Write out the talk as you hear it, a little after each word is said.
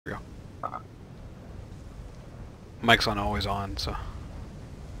Mic's on always on, so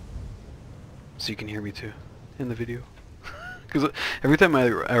you can hear me too in the video. Because every time I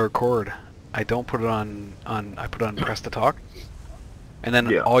record, I don't put it on I put it on press to talk, and then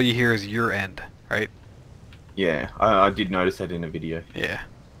Yeah. all you hear is your end, right? Yeah, I did notice that in a video. Yeah.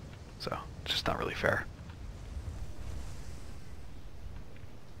 So it's just not really fair.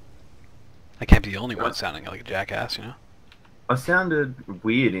 I can't be the only one sounding like a jackass, you know? I sounded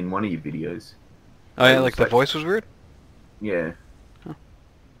weird in one of your videos. Oh yeah, It like was the voice was weird? Yeah. Huh.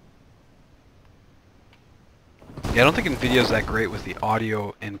 Yeah, I don't think in video's that great with the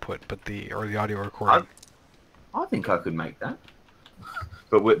audio input, but the audio recording. I think I could make that.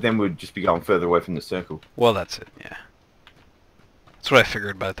 But then we'd just be going further away from the circle. Well, that's it, yeah. That's what I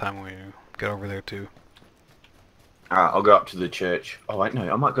figured by the time we get over there too. I'll go up to the church. Oh wait,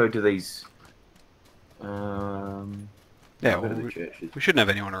 no, I might go to these. Yeah, I'll go well, to the churches. we shouldn't have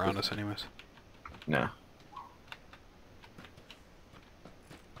anyone around us anyways. No.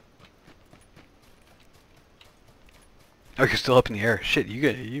 Oh, you're still up in the air. Shit,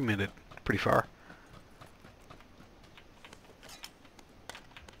 you made it pretty far.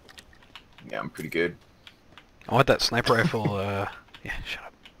 Yeah, I'm pretty good. I want that sniper rifle, yeah, shut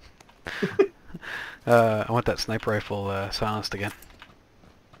up. I want that sniper rifle, silenced again.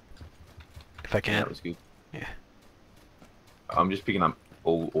 If I can. Yeah, that was good. Yeah. I'm just picking up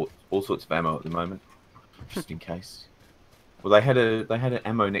all sorts of ammo at the moment, just in case. Well, they had an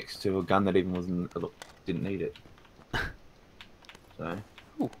ammo next to a gun that even didn't need it. So.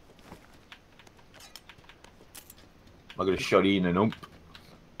 Ooh. I got a shotty and an ump.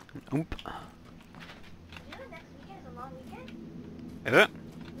 Oomp. You know next weekend is a long weekend? Is it?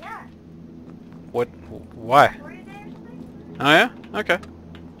 Yeah. What? Why? Memorial Day or something? Oh yeah? Okay.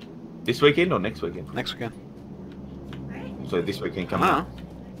 This weekend or next weekend? Next weekend. Right? So this weekend coming up.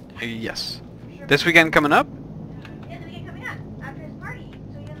 Yes. This weekend coming up? Yeah, the weekend coming up after his party.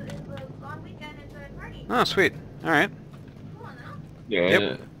 So he has a long weekend and a party. Oh, sweet. Alright. Cool, no?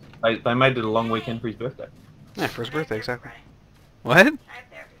 Yeah. Yep. They made it a long weekend for his birthday. Yeah, for his birthday, exactly. Friday. What? I have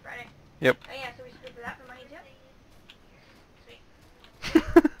therapy Friday. Yep. Oh yeah, so we should go for that for money too?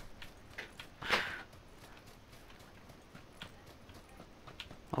 Sweet.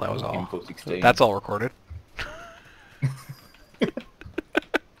 Well, that was all. Info 16. That's all recorded.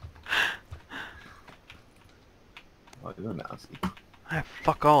 Oh, you're nasty. Ah,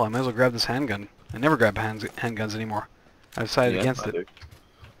 fuck all. I might as well grab this handgun. I never grab handguns anymore. I decided against it. Do.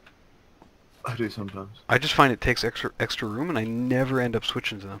 I do sometimes. I just find it takes extra room, and I never end up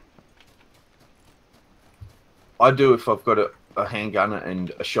switching to them. I do if I've got a handgun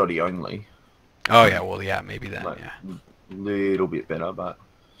and a shotty only. Oh yeah, well yeah, maybe then. Like, Yeah. a little bit better, but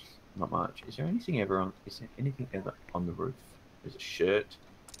not much. Is there anything ever on the roof? There's a shirt.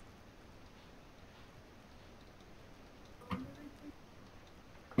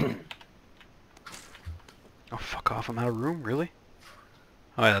 Oh fuck off! I'm out of room. Really?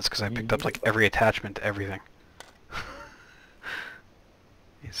 Oh yeah, that's because I picked up like every attachment to everything.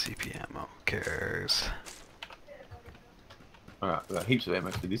 CP ammo. Cares. Alright, we got heaps of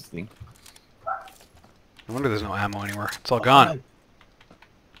ammo for this thing. No wonder there's no ammo anywhere. It's all gone.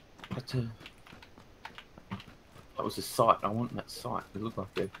 That was a sight. I want that sight. It looked like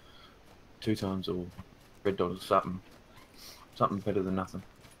a 2 times or red dot or something. Something better than nothing.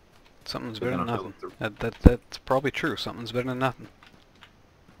 Something's But better then than I fell nothing. off That's probably true. Something's better than nothing.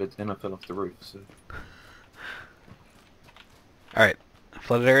 But then I fell off the roof, so... Alright.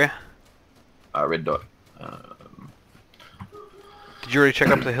 Flooded area? Red dot. Did you already check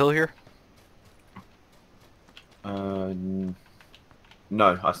up the hill here?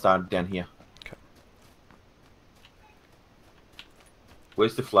 No, I started down here. Okay.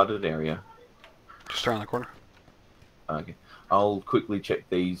 Where's the flooded area? Just around the corner. Okay. I'll quickly check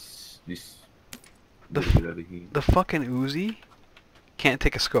this The little bit over here. The fucking Uzi can't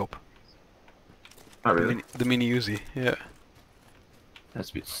take a scope. Oh, really? The mini Uzi, yeah. That's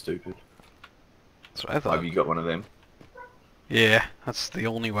a bit stupid. That's what I thought. Have you got one of them? Yeah, that's the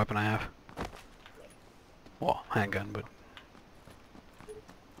only weapon I have. Well, handgun, but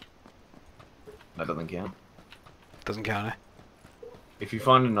That doesn't count. doesn't count, eh? If you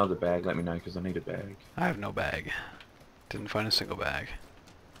find another bag, let me know, because I need a bag. I have no bag. Didn't find a single bag.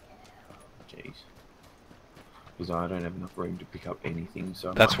 Jeez. Because I don't have enough room to pick up anything,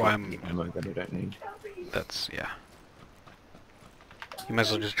 so That's might why get I'm- the ammo that I don't need. That's, yeah. You might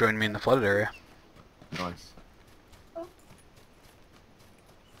as well just join me in the flooded area. Nice.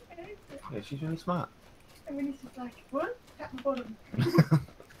 Yeah, she's really smart. And then he's just like, what? Tap the bottom.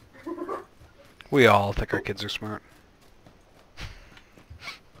 We all think our kids are smart.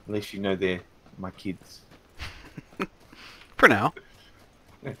 At least you know they're my kids. For now.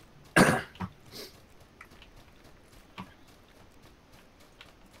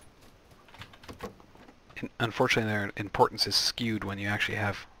 Unfortunately, their importance is skewed when you actually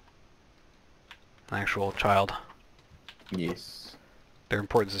have an actual child. Yes. Their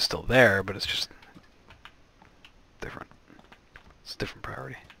importance is still there, but it's just different. It's a different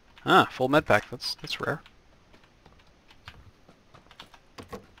priority. Ah, full med pack. That's rare.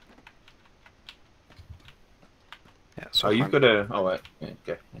 Yeah. So Oh, you've got a. Oh wait. Yeah,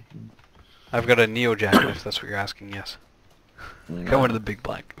 okay. I've got a neo jacket, if that's what you're asking. Yes. Got one of the big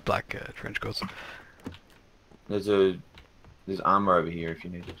black trench coats. There's armor over here if you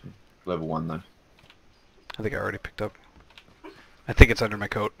need it to. Level 1 though. I think I already picked up. I think it's under my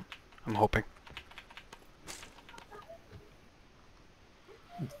coat. I'm hoping.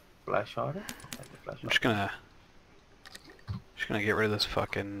 Flash hider? I'm just gonna get rid of this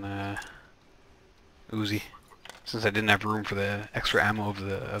fucking Uzi, since I didn't have room for the extra ammo of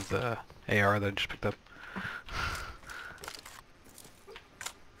the AR that I just picked up.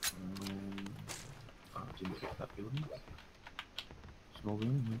 I didn't pick that building. Small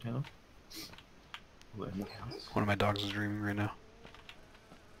room, no town. House. One of my dogs is dreaming right now.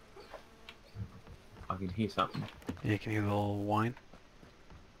 I can hear something. Yeah, you can hear the little whine.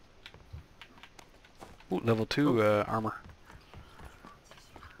 Ooh, level 2 armor.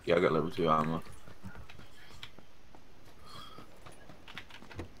 Yeah, I got level 2 armor.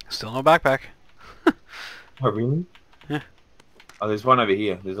 Still no backpack. Oh really? Yeah. Oh, there's one over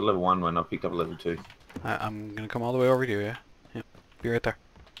here. There's a level 1 one. I picked up a level 2. I'm gonna come all the way over to you, yeah? Yep. Be right there.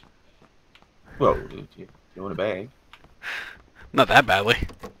 Well, you want a bag? Not that badly.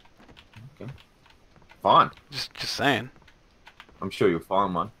 Okay. Fine. Just saying. I'm sure you'll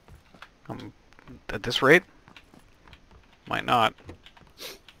find one. At this rate, might not.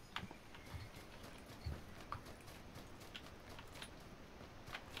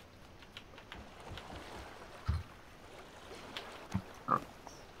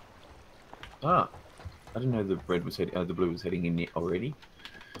 Ah, I didn't know the red was heading. The blue was heading in already.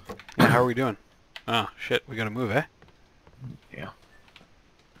 Yeah, how are we doing? Oh shit, we gotta move, eh? Yeah.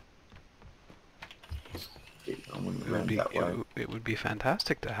 I wouldn't It would land be that way. it would be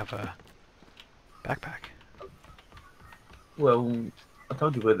fantastic to have a backpack. Well, I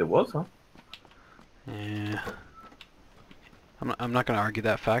told you where there was, huh? Yeah. I'm not gonna argue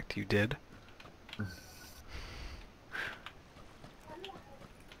that fact. You did.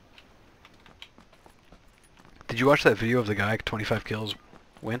 Did you watch that video of the guy 25 kills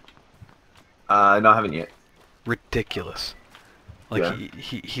win? No, I haven't yet. Ridiculous. Like Yeah.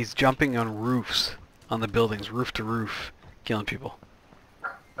 he's jumping on roofs, on the buildings, roof to roof, killing people.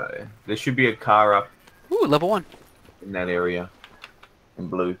 There should be a car up Ooh, level 1. in that area, in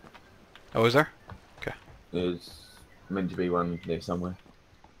blue. Oh, is there? Okay. There's meant to be one there somewhere.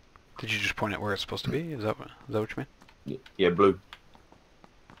 Did you just point out where it's supposed to be? Is that what you mean? Yeah, blue.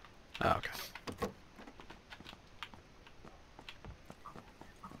 Oh, okay.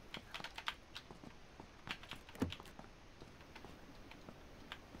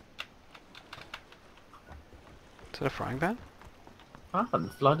 Is that a frying pan? Ah, the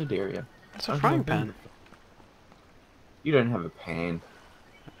flooded area. It's a frying pan. You don't have a pan.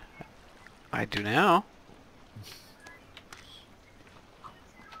 I do now.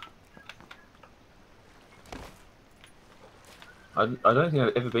 I don't think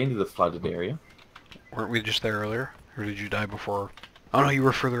I've ever been to the flooded area. Weren't we just there earlier? Or did you die before? Oh no, you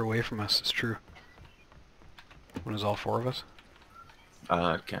were further away from us. It's true. When it was all 4 of us?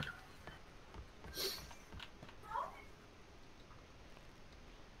 Okay.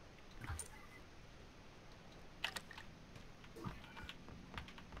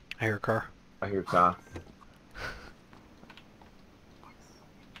 I hear a car. I hear a car.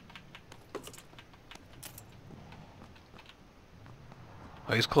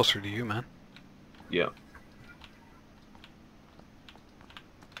 Oh, he's closer to you, man. Yeah.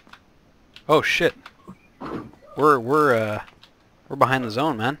 Oh shit. We're behind the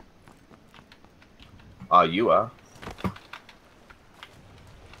zone, man. Oh, you are.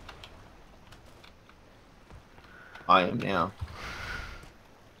 I am now.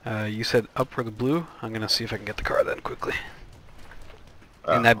 You said up for the blue. I'm gonna see if I can get the car then quickly.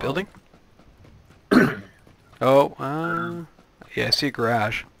 In that building? Oh, yeah, I see a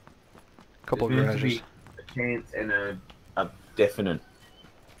garage. A couple of There's meant to garages. be a chance and a definite.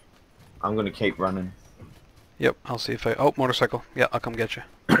 I'm gonna keep running. Yep, I'll see if I... Oh, motorcycle. Yeah, I'll come get you.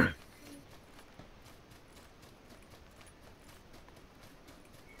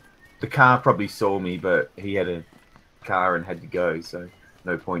 The car probably saw me, but he had a car and had to go, so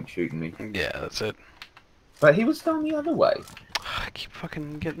no point shooting me. Yeah, that's it. But he was going the other way. I keep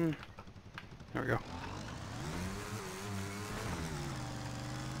fucking getting... There we go.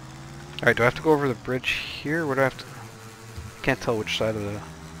 Alright, do I have to go over the bridge here? Where do I have to... Can't tell which side of the...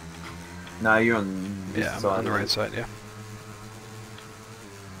 No, you're on this Yeah, I'm side. on the right side, yeah.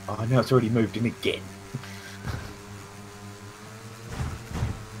 Oh no, it's already moved in again.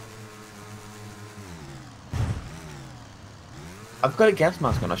 I've got a gas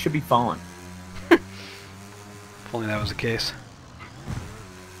mask on, I should be fine. If only that was the case.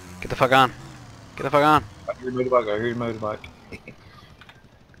 Get the fuck on. Get the fuck on. I hear a motorbike, I hear a motorbike.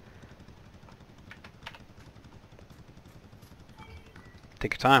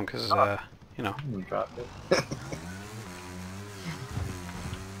 Take your time, because, you know. I'm gonna drop it.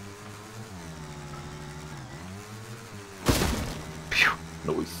 Phew.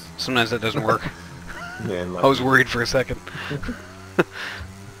 Noise. Sometimes that doesn't work. Yeah, like I was worried for a second.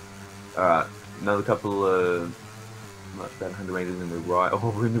 Alright, another couple about 100 meters in the right.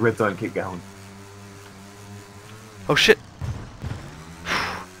 Oh, we're in the red zone, keep going. Oh shit!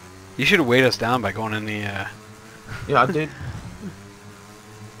 You should have weighed us down by going in the, Yeah, I did.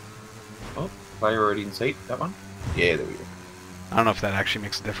 Oh, player already in seat, that one? Yeah, there we go. I don't know if that actually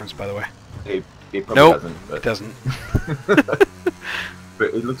makes a difference, by the way. It probably Nope, doesn't. But it doesn't.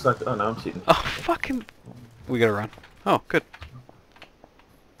 But it looks like... Oh no, I'm sitting. Oh, fucking... We gotta run. Oh, good.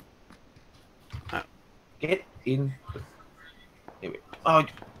 Get in. Here we go. Oh,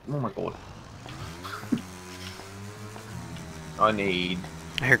 oh my god. I need...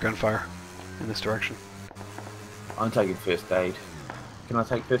 I hear gunfire in this direction. I'm taking first aid. Can I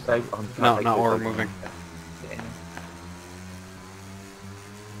take first aid? Can I No, take not first while we're aid? moving. Yeah.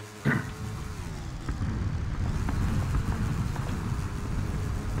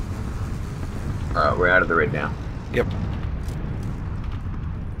 Alright, we're out of the red now. Yep.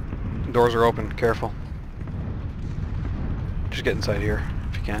 Doors are open. Careful. Just get inside here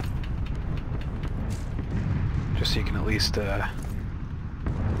if you can. Just so you can at least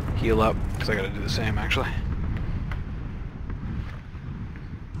heal up, because I gotta do the same actually.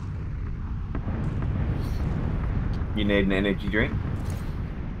 You need an energy drink?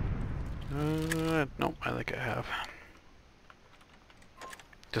 Nope, I think I have.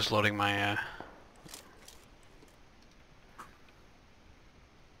 Just loading my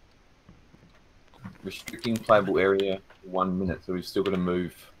Restricting playable area 1 minute, so we've still got to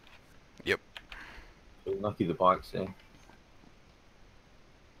move. Yep. So lucky the bike's there.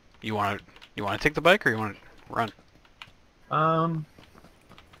 You wanna take the bike or you wanna run?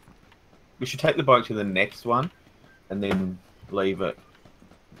 We should take the bike to the next one, and then leave it.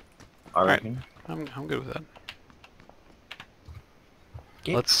 I Alright. reckon. I'm good with that.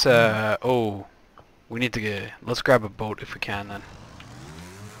 Get Let's oh, we need to get. Let's grab a boat if we can then.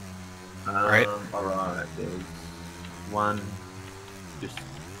 Right. Alright, there's one just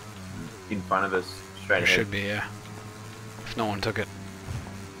in front of us, straight There ahead. should be, yeah. If no one took it.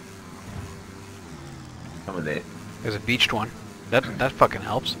 Someone there. There's a beached one. That fucking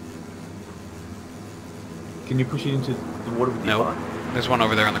helps. Can you push it into the water with your No. bike? There's one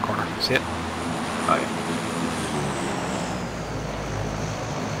over there in the corner. See it? Oh, yeah.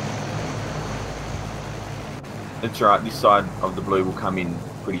 That's right, this side of the blue will come in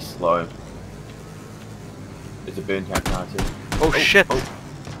pretty slow. There's a burnt out car too. Oh, shit! Oh.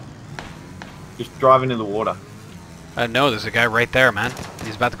 Just drive into the water. No, there's a guy right there, man.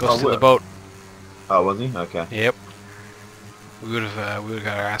 He's about to go steal where? the boat. Oh, was he? Okay. Yep. We would've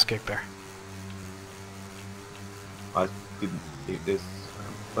got our ass kicked there. I didn't think there's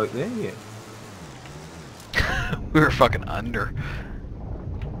a boat there yet. We were fucking under.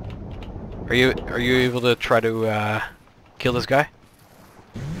 Are you able to try to kill this guy?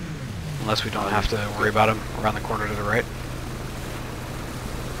 Unless we don't have to worry about him around the corner to the right.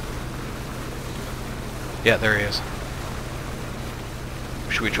 Yeah, there he is.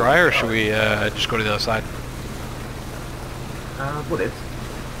 Should we try or should we just go to the other side? What is?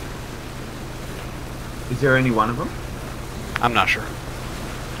 Is there only one of them? I'm not sure.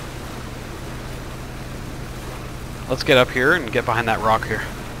 Let's get up here and get behind that rock here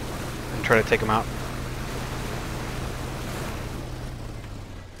and try to take him out.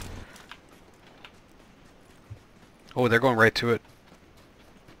 Oh, they're going right to it.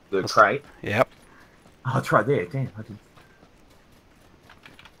 The crate? Yep. Oh, it's right there. Damn, I did.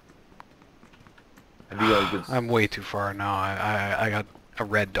 Have you got a good... I'm way too far now. I got a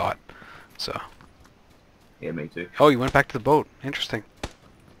red dot. So. Yeah, me too. Oh, you went back to the boat. Interesting.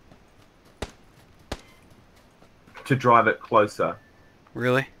 To drive it closer.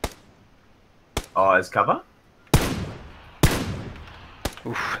 Really? Oh, as cover?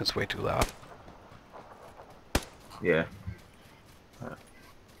 Oof, that's way too loud. Yeah.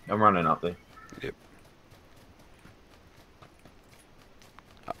 I'm running up there. Yep.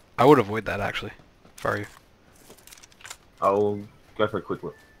 I would avoid that actually, if I were you. I'll go for a quick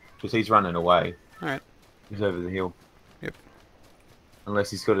look. Because he's running away. Alright. He's over the hill. Yep.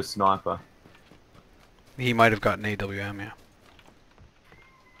 Unless he's got a sniper. He might have gotten AWM, yeah.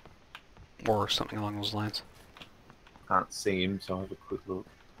 Or something along those lines. Can't see him, so I'll have a quick look.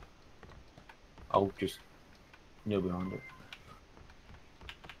 I'll just kneel behind it.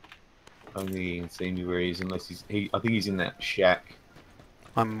 Only you can see me where he is, unless he's. I think he's in that shack.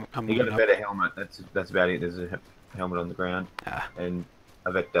 I'm He got moving a up. better helmet. That's about it. There's a helmet on the ground Ah. and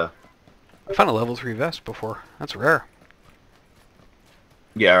a vector. I found a level 3 vest before. That's rare.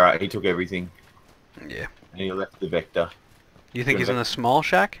 Yeah, alright. He took everything Yeah. and he left the vector. You think Good he's in vec- the small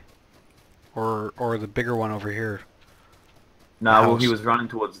shack? Or the bigger one over here? No, well, he House. was running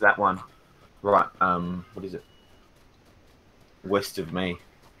towards that one. Right. What is it? West of me.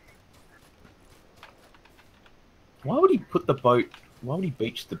 Why would he put the boat? Why would he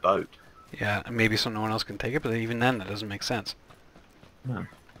beach the boat? Yeah, maybe so no one else can take it, but even then that doesn't make sense. No.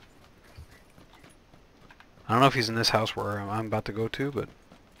 I don't know if he's in this house where I'm about to go to, but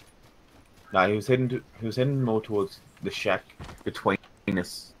No, he was heading more towards the shack between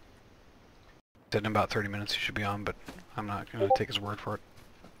us. in about 30 minutes he should be on, but I'm not going to take his word for it.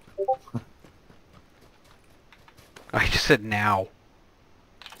 Oh, he just said now.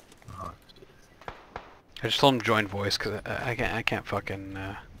 Oh, I just told him join voice because I can't fucking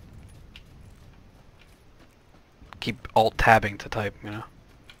keep alt tabbing to type, you know.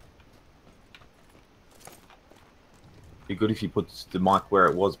 be good if he puts the mic where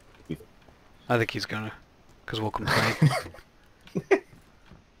it was. I think he's gonna, because we'll complain.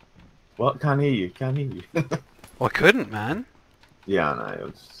 What? Can't hear you. Can't hear you. Well, I couldn't, man. Yeah, I know. It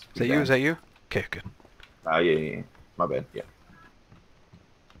was. Is that you? Is that you? Okay, good. Oh yeah. My bad. Yeah.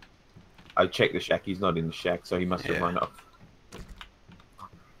 I checked the shack. He's not in the shack, so he must have Yeah. run off.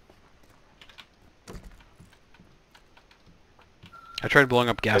 I tried blowing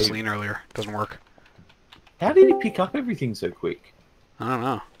up gasoline earlier. Doesn't work. How did he pick up everything so quick? I don't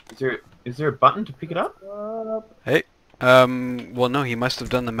know. Is there a button to pick it up? Hey. Well, no, he must have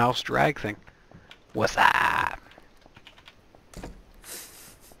done the mouse drag thing. What's that?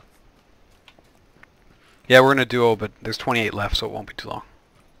 Yeah, we're in a duo, but there's 28 left, so it won't be too long.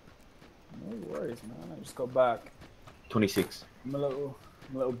 No worries, man. I just got back. 26. I'm a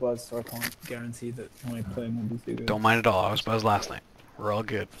little buzzed, so I can't guarantee that my playing will be too good. Don't mind at all. I was buzzed last night. We're all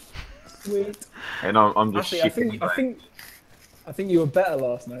good. Sweet. And I'm just Actually, shipping. I think you were better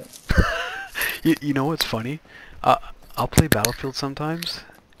last night. You know what's funny? I'll play Battlefield sometimes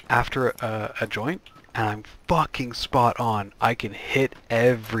after a joint, and I'm fucking spot on. I can hit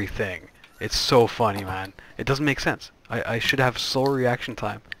everything. It's so funny, man. It doesn't make sense. I should have slower reaction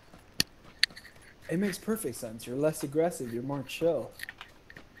time. It makes perfect sense. You're less aggressive. You're more chill.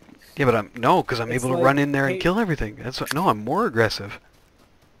 Yeah, but because I'm It's able to like, run in there and hey- kill everything. No, I'm more aggressive.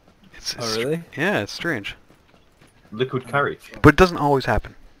 Oh, really? Yeah, it's strange. Liquid courage. But it doesn't always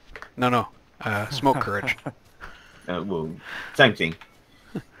happen. No. Smoke courage. Well, same thing.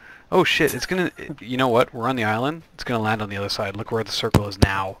 Oh shit, it's gonna... You know what? We're on the island. It's gonna land on the other side. Look where the circle is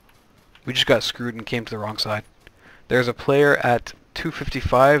now. We just got screwed and came to the wrong side. There's a player at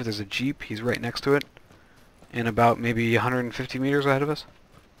 255. There's a jeep. He's right next to it. And about maybe 150 meters ahead of us.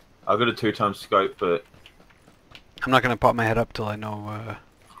 I've got a 2x scope, but I'm not gonna pop my head up till I know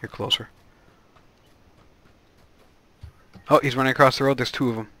you're closer. Oh, he's running across the road. There's two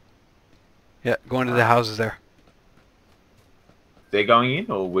of them. Yeah, going to the houses there. they're going in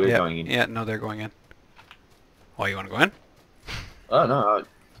or we're Yeah, going in? yeah, no, they're going in. Oh, you want to go in? Oh, no.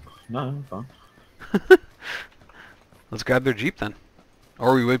 No, I'm fine. Let's grab their jeep then.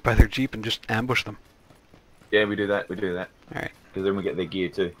 Or we wait by their jeep and just ambush them. Yeah, we do that. We do that. Alright, Because then we get their gear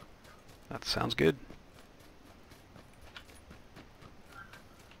too. that sounds good.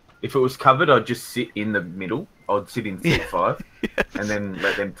 If it was covered, I'd just sit in the middle. I'd sit in C5 Yes. and then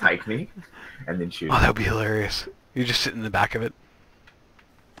let them take me and then shoot. Oh, that would be hilarious. You just sit in the back of it.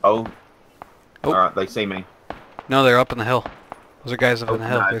 Oh. Oh. Alright, they see me. No, they're up on the hill. Those are guys up Oh, on the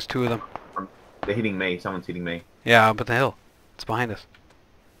hill. no. There's two of them. They're hitting me. Someone's hitting me. Yeah, up at the hill. It's behind us.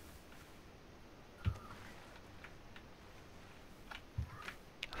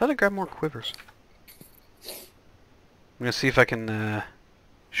 I thought I grabbed more quivers. I'm gonna see if I can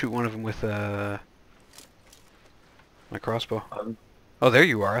shoot one of them with my crossbow. Oh, there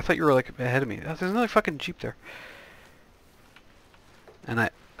you are. I thought you were like ahead of me. There's another fucking jeep there. And I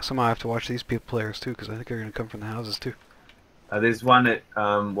somehow have to watch these people players too, because I think they're gonna come from the houses too. There's one at,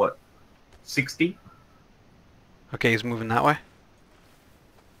 what, 60? Okay, he's moving that way.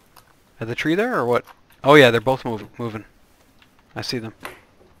 At the tree there, or what? Oh yeah, they're both moving. I see them.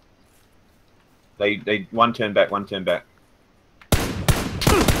 They one turn back, one turn back.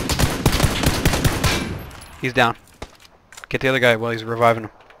 He's down. Get the other guy while he's reviving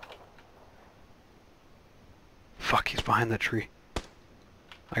him. Fuck, he's behind that tree.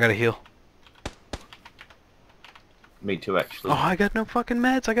 I gotta heal. Me too, actually. Oh, I got no fucking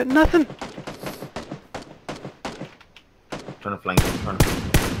meds. I got nothing. Trying to flank him, trying to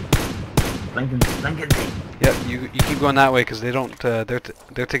flank him. Flank him. Yep, you keep going that way because they don't.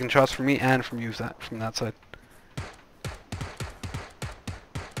 They're taking shots from me and from you from that side.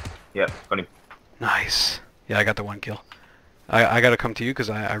 Yep, got him. Nice. Yeah, I got the one kill. I gotta come to you because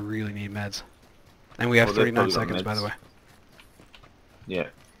I really need meds. And we have Well, they've 39 probably got seconds, by the meds. way. Yeah.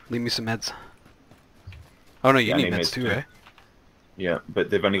 Leave me some meds. Oh no, you Yeah, I need need meds meds too, too. eh? Yeah, but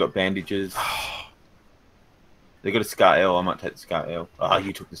they've only got bandages. They got a Scar L. I might take the Scar L. Oh,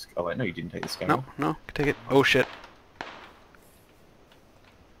 you took this. Oh wait, no, you didn't take the Scar No, L. no, take it. Oh shit.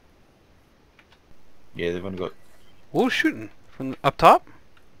 Yeah, they've only got. Who's shooting? From up top?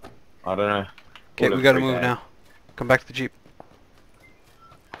 I don't know. Okay, All we of gotta three move bad. now. Come back to the jeep.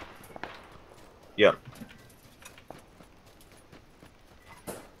 Yep.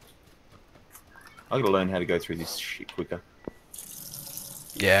 I gotta learn how to go through this shit quicker.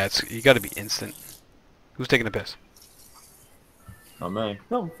 Yeah, you gotta be instant. Who's taking a piss? Not me.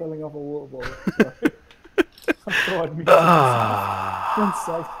 No, I'm falling off a water ball. Sorry. I thought me. Ah. One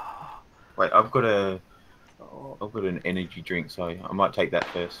sec. Wait, I've got Oh, I've got an energy drink, so I might take that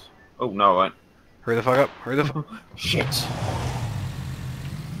first. Oh no, I won't. Hurry the fuck up. Hurry the fuck. Shit.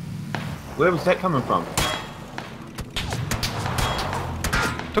 Where was that coming from?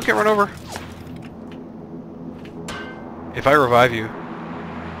 Don't get run over. If I revive you,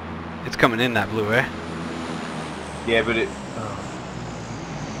 it's coming in that blue, eh? Yeah, but it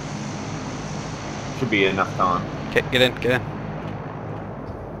should be enough time. Okay, get in, get in.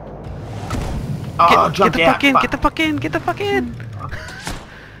 Oh, Get jumped the out. fuck in, Fuck. get the fuck in, get the fuck in. Oh,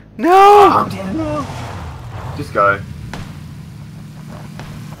 No! I'm down now. Just go.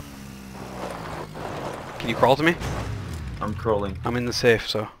 Can you crawl to me? I'm crawling. I'm in the safe,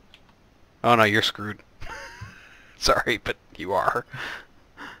 so. Oh no, you're screwed. Sorry, but you are.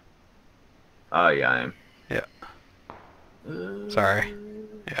 Oh yeah, I am. Yeah. Sorry.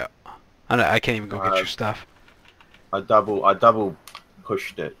 Yeah. I can't even go get your stuff. I double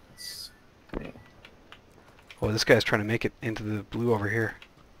pushed it. Yeah. Oh, this guy's trying to make it into the blue over here.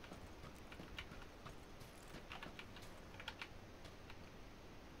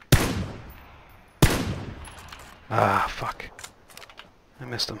 Ah, fuck. I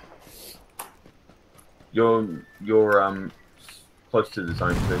missed him. You're close to the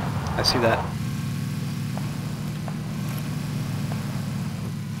zone too. I see that.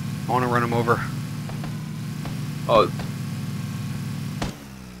 I want to run him over. Oh.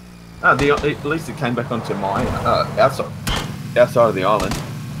 Ah, at least it came back onto my outside of the island.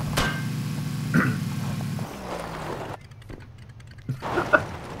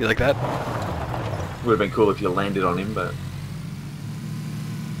 You like that? Would have been cool if you landed on him, but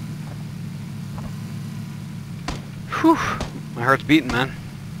Whew. My heart's beating, man.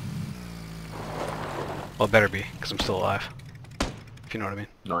 Well, it better be, because I'm still alive. If you know what I mean.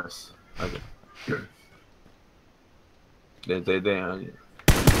 nice. Okay. There.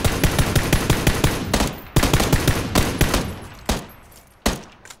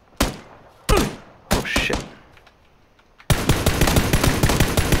 Oh, shit.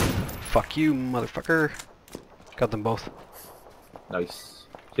 Fuck you, motherfucker. Got them both. Nice.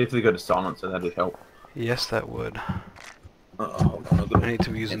 See if they got a silencer, that'd help. Yes, that would. Oh, I need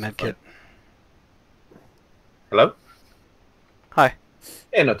to use a med kit. Hello? Hi.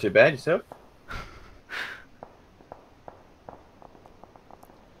 Yeah, not too bad. Yourself?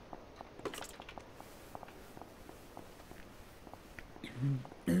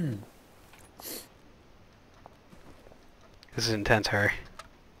 This is intense, Harry.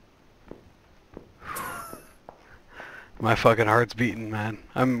 My fucking heart's beating, man.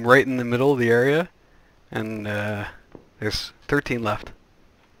 I'm right in the middle of the area, and there's 13 left.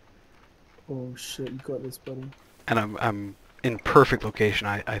 oh shit, you got this, buddy. And I'm in perfect location,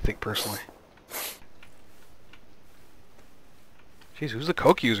 I think, personally. Jeez, who's the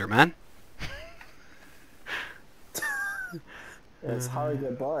coke user, man? That's how I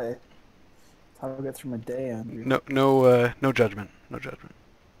get by. That's how I get through my day, Andrew. No judgment. No judgment.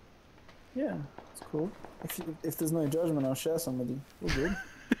 Yeah, it's cool. If there's no judgment, I'll share some with you. We're good.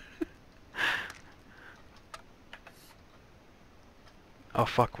 Oh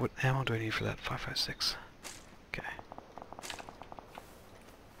fuck, what ammo do I need for that? 5.56. Okay.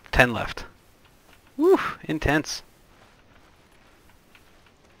 10 left. Woo, intense.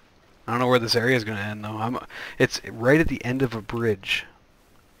 I don't know where this area is going to end though. It's right at the end of a bridge.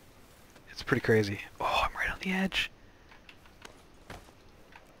 It's pretty crazy. Oh, I'm right on the edge.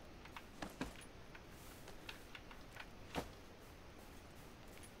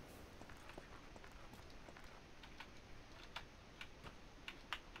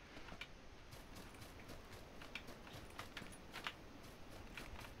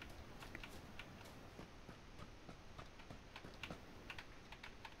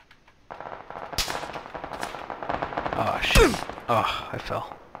 Oh shit. Oh, I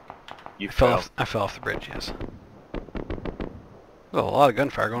fell. You I fell fell. off, I fell off the bridge, yes. Well, a lot of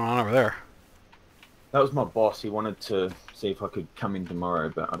gunfire going on over there. That was my boss. He wanted to see if I could come in tomorrow,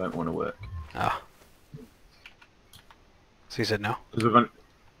 but I don't want to work. Ah. So he said no? Because we're going.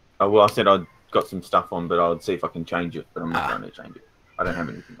 Oh, well, I said I'd got some stuff on, but I'd see if I can change it. But I'm not going to change it. I don't have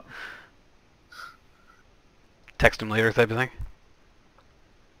anything on. Text him later type of thing?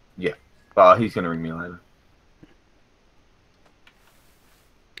 Yeah, but he's going to ring me later.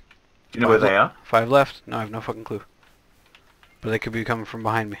 Do you know where they are? 5 left? No, I have no fucking clue. But they could be coming from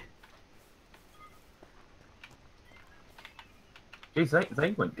behind me. Jeez,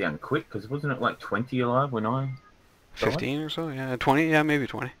 they went down quick, because wasn't it like 20 alive when I... 15 or so? Yeah, 20? Yeah, maybe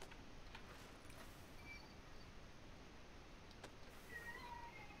 20.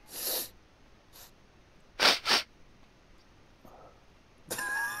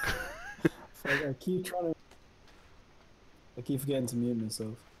 I keep trying to... I keep forgetting to mute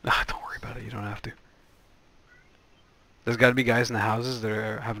myself. Ah, don't worry about it. You don't have to. There's got to be guys in the houses that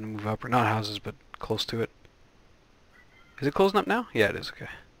are having to move up. Or not houses, but close to it. Is it closing up now? Yeah, it is. Okay.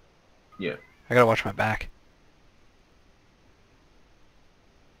 Yeah. I gotta watch my back.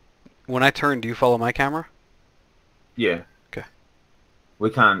 When I turn, do you follow my camera? Yeah. Okay. We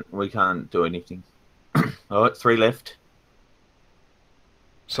can't do anything. Oh, it's 3 left.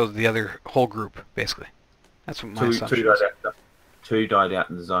 So the other whole group, basically. That's what my Two assumption died is. out. 2 died out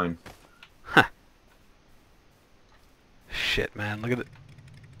in the zone. Huh. Shit, man. Look at it.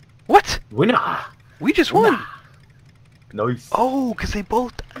 What? Winner! We just won! Nice. Oh, because they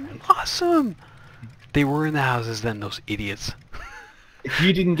both... Awesome! They were in the houses then, those idiots. If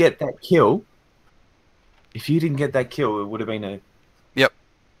you didn't get that kill, it would have been a... Yep.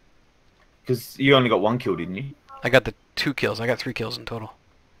 Because you only got 1 kill, didn't you? I got the 2 kills. I got 3 kills in total.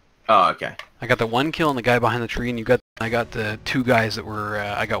 Oh, okay. I got the 1 kill on the guy behind the tree, and I got the 2 guys that were...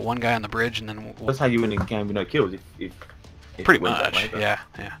 I got 1 guy on the bridge, and then... That's how you win a game with no kills. If Pretty it went that much, way, yeah.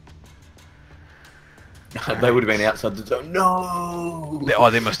 They would have been outside the zone. No!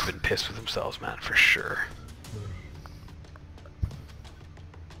 They must have been pissed with themselves, man, for sure.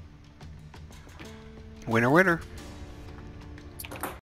 Winner, winner.